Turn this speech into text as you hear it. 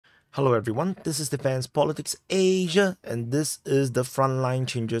Hello everyone, this is Defense Politics Asia, and this is the Frontline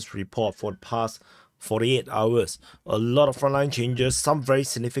Changes Report for the past 48 hours. A lot of frontline changes, some very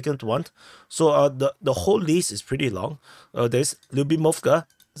significant ones. So the whole list is pretty long. There's Lyubimovka,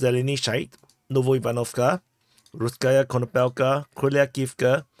 Zelenishite, Novoivanovka, Ruskaya Konopelka,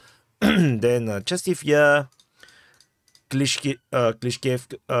 Krylyakivka, then Chestivya, Klishivka,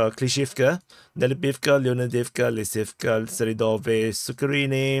 Nelipivka, Leonidivka, Lisivka, Seridove,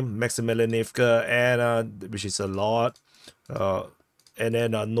 Sukarini, Maximilianivka, and which is a lot, and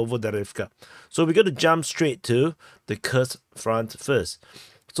then Novodarivka. So we're going to jump straight to the Kursk front first.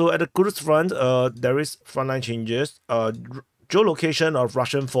 So at the Kursk front, there is frontline changes. Geolocation of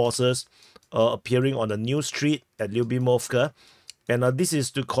Russian forces appearing on a new street at Lyubimovka, and this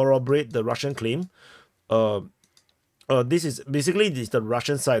is to corroborate the Russian claim. This is basically the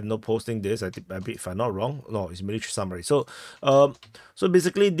Russian side posting this. I think, if I'm not wrong, no, it's military summary. So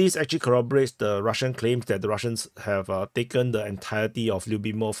basically this actually corroborates the Russian claims that the Russians have taken the entirety of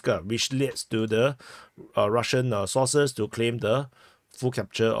Lyubimovka, which leads to the Russian sources to claim the full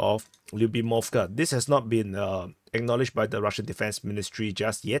capture of Lyubimovka. This has not been acknowledged by the Russian Defense Ministry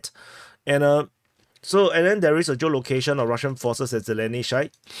just yet, and then there is a geolocation of Russian forces at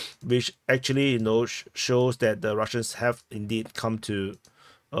Zelenishite, which actually shows that the Russians have indeed come to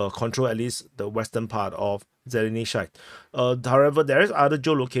control at least the western part of Zelenishite. However, there is other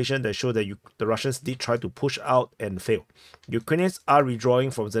geolocation that show that the Russians did try to push out and fail. Ukrainians are withdrawing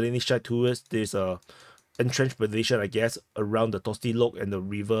from Zelenishite towards this entrenched position, I guess, around the Tosti Lok and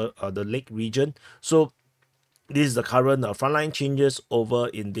the lake region. So this is the current frontline changes over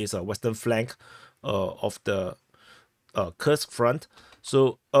in this western flank of the Kursk front.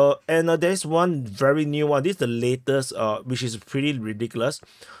 So and there's one very new one. This is the latest, which is pretty ridiculous.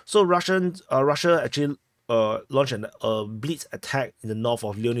 So Russia actually launched a blitz attack in the north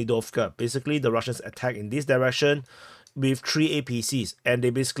of Leonidovka. Basically, the Russians attacked in this direction with 3 APCs, and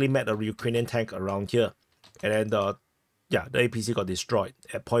they basically met a Ukrainian tank around here, and then the APC got destroyed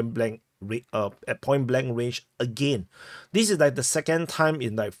at point blank range again. This is like the second time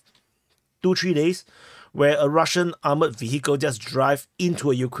in like 2-3 days where a Russian armored vehicle just drive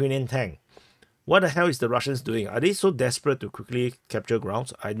into a Ukrainian tank. What the hell is the Russians doing? Are they so desperate to quickly capture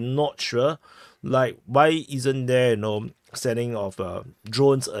grounds? I'm not sure. Like, why isn't there sending of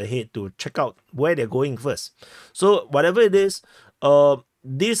drones ahead to check out where they're going first? So whatever it is,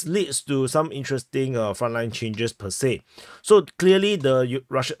 this leads to some interesting frontline changes per se. So clearly the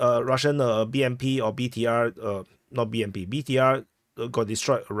Russian BMP or BTR, not BMP, BTR got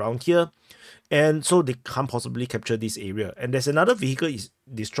destroyed around here, and so they can't possibly capture this area. And there's another vehicle is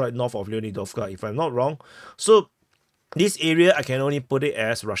destroyed north of Leonidovka, if I'm not wrong. So this area, I can only put it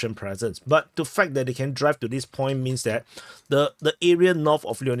as Russian presence, but the fact that they can drive to this point means that the area north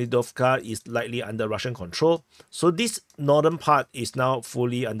of Leonidovka is likely under Russian control. So this northern part is now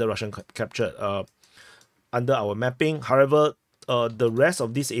fully under Russian capture under our mapping. However, the rest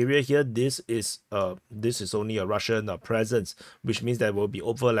of this area here, this is only a Russian presence, which means there will be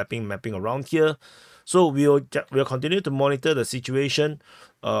overlapping mapping around here. So we'll continue to monitor the situation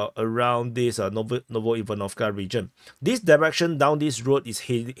around this Novoivanovka region. This direction down this road is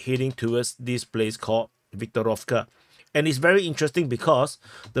heading towards this place called Viktorovka. And it's very interesting because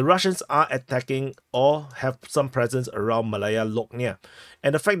the Russians are attacking or have some presence around Malaya Loknia.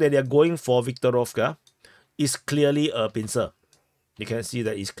 And the fact that they're going for Viktorovka is clearly a pincer. You can see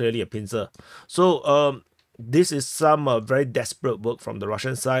that it's clearly a pincer. So this is some very desperate work from the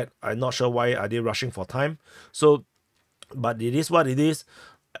Russian side. I'm not sure why are they rushing for time. So, but it is what it is.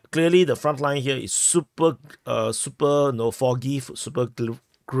 Clearly, the front line here is super foggy, super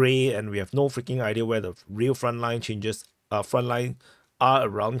gray, and we have no freaking idea where the real frontline changes frontline are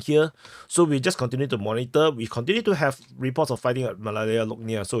around here. So we just continue to monitor. We continue to have reports of fighting at Malaya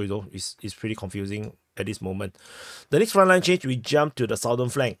Loknia. So it's pretty confusing at this moment. The next frontline change, we jump to the southern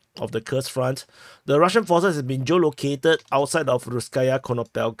flank of the Kursk front. The Russian forces have been geolocated outside of Ruskaya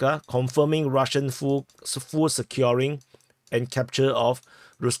Konopelka, confirming Russian full securing and capture of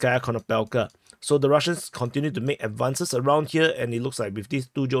Ruskaya Konopelka. So the Russians continue to make advances around here, and it looks like with these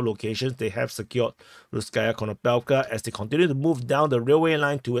two geolocations, they have secured Ruskaya Konopelka as they continue to move down the railway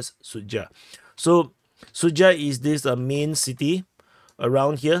line towards Sudzha. So Sudzha is this main city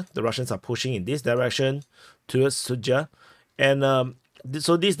around here. The Russians are pushing in this direction towards Sudzha, and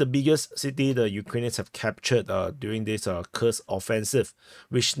so this is the biggest city the Ukrainians have captured during this Kursk offensive,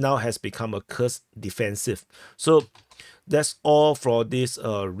 which now has become a Kursk defensive. So that's all for this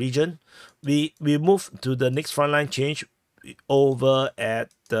region. We move to the next frontline change over at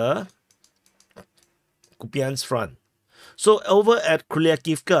the Kupiansk front. So over at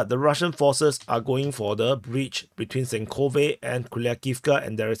Kryakivka, the Russian forces are going for the breach between Senkove and Kryakivka,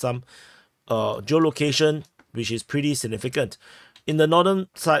 and there is some geolocation which is pretty significant. In the northern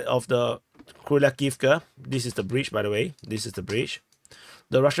side of the Kryakivka, this is the breach, by the way. This is the breach.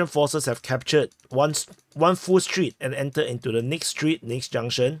 The Russian forces have captured one full street and entered into the next street, next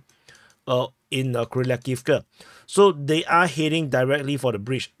junction in Kryakivka. So they are heading directly for the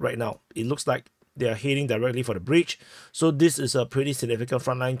breach right now. It looks like they are heading directly for the breach. So this is a pretty significant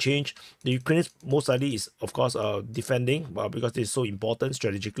frontline change. The Ukrainians most likely is, of course, defending because it's so important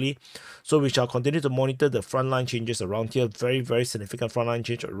strategically. So we shall continue to monitor the frontline changes around here. Very, very significant frontline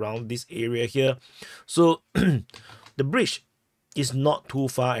change around this area here. So the breach is not too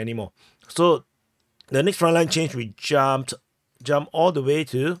far anymore. So the next frontline change, we jump all the way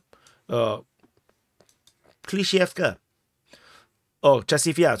to Klishevka. Oh,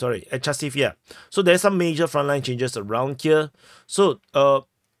 Chasivya, sorry, at Chasivya. So there's some major frontline changes around here. So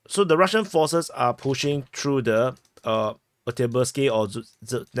the Russian forces are pushing through the Otebursky or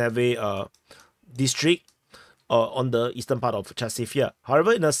Zneve district on the eastern part of Chasivya.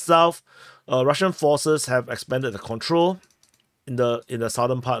 However, in the south, Russian forces have expanded the control in the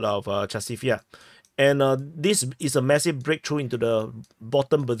southern part of Chasivya. And this is a massive breakthrough into the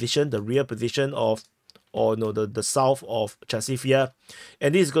bottom position, the rear position of, the south of Chasivya,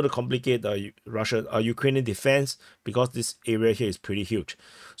 and this is going to complicate the Ukrainian defense because this area here is pretty huge.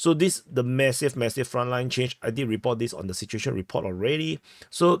 So the massive frontline change. I did report this on the situation report already.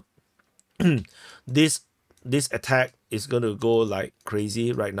 So this attack is going to go like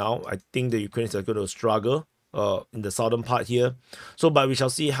crazy right now. I think the Ukrainians are going to struggle in the southern part here. So, but we shall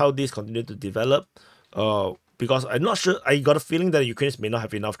see how this continue to develop. Because I'm not sure, I got a feeling that the Ukrainians may not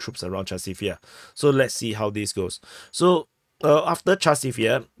have enough troops around Chasivya. So let's see how this goes. So after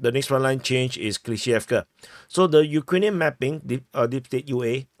Chasivya, the next frontline change is Klishevka. So the Ukrainian mapping, Deep State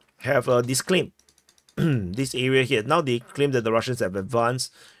UA, have disclaimed this area here. Now they claim that the Russians have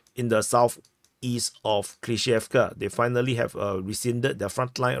advanced in the southeast of Klishevka. They finally have rescinded their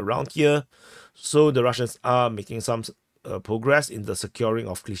front line around here. So the Russians are making some progress in the securing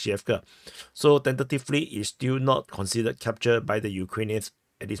of Klishevka. So tentatively, it's still not considered captured by the Ukrainians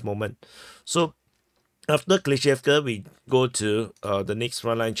at this moment. So after Klishevka, we go to the next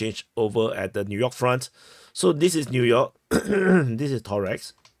frontline change over at the New York front. So this is New York. This is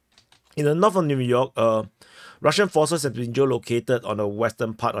Thorax. In the north of New York, Russian forces have been geolocated on the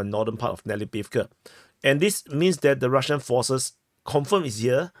western part or northern part of Nelipivka. And this means that the Russian forces confirm is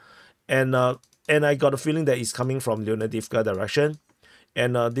here, and I got a feeling that it's coming from Leonidivka direction.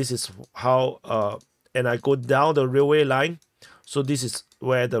 And this is how, and I go down the railway line. So this is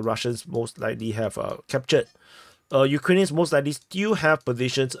where the Russians most likely have captured. Ukrainians most likely still have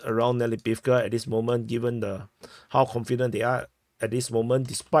positions around Nelipivka at this moment, given how confident they are at this moment,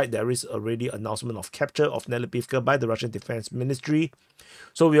 despite there is already announcement of capture of Nelipivka by the Russian Defense Ministry.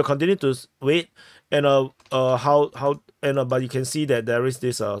 So we'll continue to wait, and but you can see that there is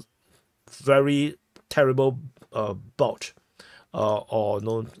this very terrible bulge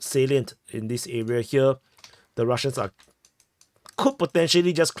or salient in this area here. The Russians could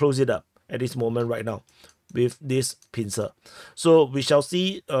potentially just close it up at this moment right now with this pincer. So we shall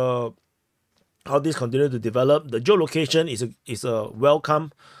see how this continue to develop. The geolocation is a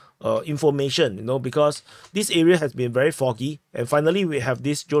welcome information, because this area has been very foggy, and finally we have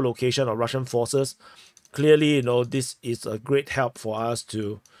this geolocation of Russian forces. Clearly, this is a great help for us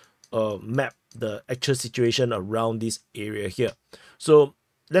to map the actual situation around this area here. So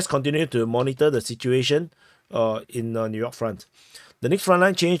let's continue to monitor the situation in the New York front. The next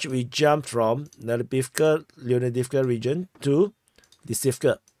frontline change, we jump from Nelipivka, Leonidivka region to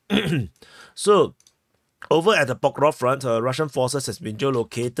Lysivka. So over at the Pokrov front, Russian forces has been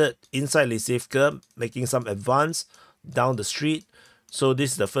geolocated inside Lysivka, making some advance down the street. So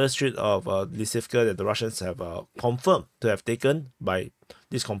this is the first street of Lysivka that the Russians have confirmed to have taken by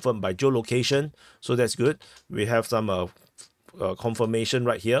geolocation. So that's good. We have some confirmation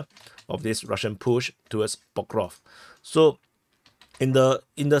right here of this Russian push towards Pokrov. So in the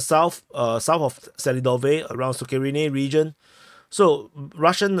south of Selidove, around Sukerine region, so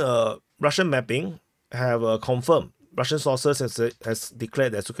Russian mapping have confirmed. Russian sources has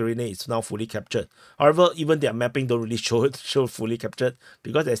declared that Sukerine is now fully captured. However, even their mapping don't really show fully captured,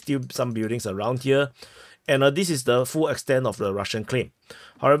 because there's still some buildings around here. And this is the full extent of the Russian claim.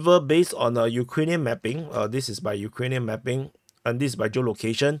 However, based on Ukrainian mapping, this is by Ukrainian mapping, and this is by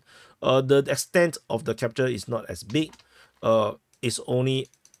geolocation, the extent of the capture is not as big. It's only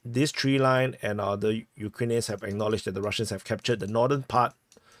this tree line, and the Ukrainians have acknowledged that the Russians have captured the northern part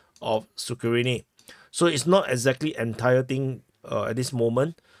of Sukerine. So it's not exactly entire thing at this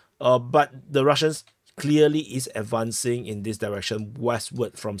moment, but the Russians clearly is advancing in this direction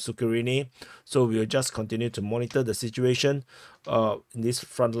westward from Sukhumini. So we'll just continue to monitor the situation in this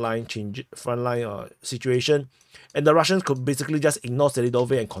frontline situation, and the Russians could basically just ignore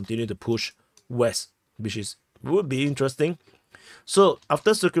Selidove and continue to push west, which is would be interesting. So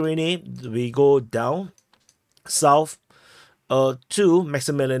after Sukhumini, we go down south to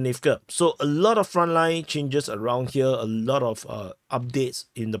Maximilianivka. So a lot of frontline changes around here, a lot of updates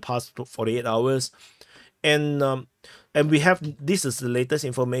in the past 48 hours. And we have, this is the latest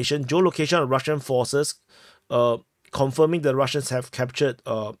information, geolocation of Russian forces, confirming the Russians have captured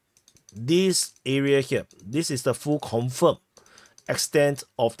this area here. This is the full confirmed extent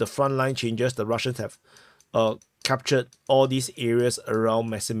of the frontline changes. The Russians have captured all these areas around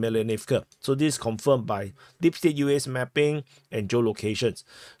Maximilianivka. So this is confirmed by Deep State US mapping and geolocations.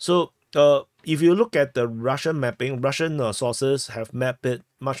 So if you look at the Russian mapping, Russian sources have mapped it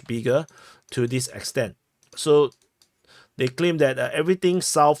much bigger to this extent. So they claim that everything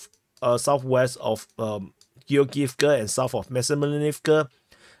southwest of Georgievka and south of Maximilianivka,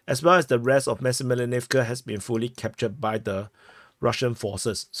 as well as the rest of Maximilianivka, has been fully captured by the Russian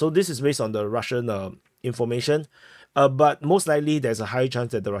forces. So this is based on the Russian information, but most likely there's a high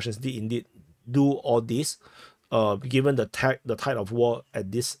chance that the Russians did indeed do all this, given the tide of war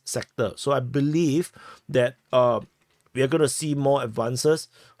at this sector. So I believe that we are going to see more advances.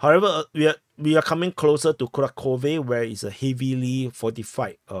 However, we are coming closer to Kursk, where it's a heavily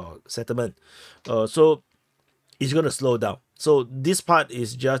fortified settlement. So it's going to slow down. So this part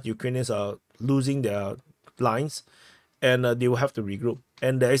is just Ukrainians are losing their lines, and they will have to regroup.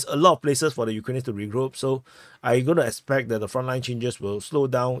 And there is a lot of places for the Ukrainians to regroup. So I'm going to expect that the frontline changes will slow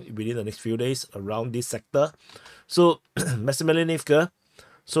down within the next few days around this sector. So Maximilianivka,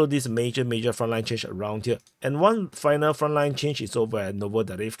 so this major frontline change around here. And one final frontline change is over at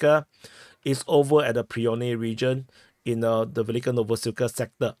Novodarivka. It's over at the Prione region in the Velika Novosilka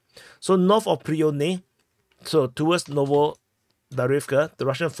sector. So north of Prione, so towards Novodarivka, the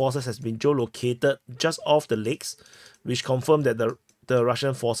Russian forces has been geolocated just off the lakes, which confirm that the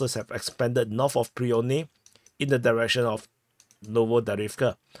Russian forces have expanded north of Prione in the direction of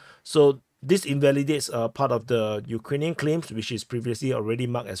Novodarivka. So this invalidates part of the Ukrainian claims, which is previously already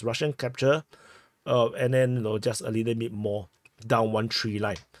marked as Russian capture, and then just a little bit more down one tree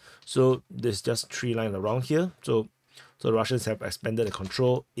line. So there's just tree line around here. So the Russians have expanded the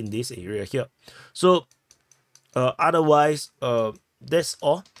control in this area here. So otherwise, that's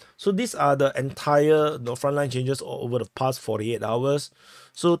all. So these are the entire frontline changes over the past 48 hours.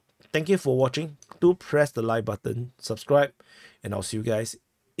 So thank you for watching. Do press the like button, subscribe, and I'll see you guys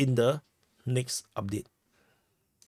in the next update.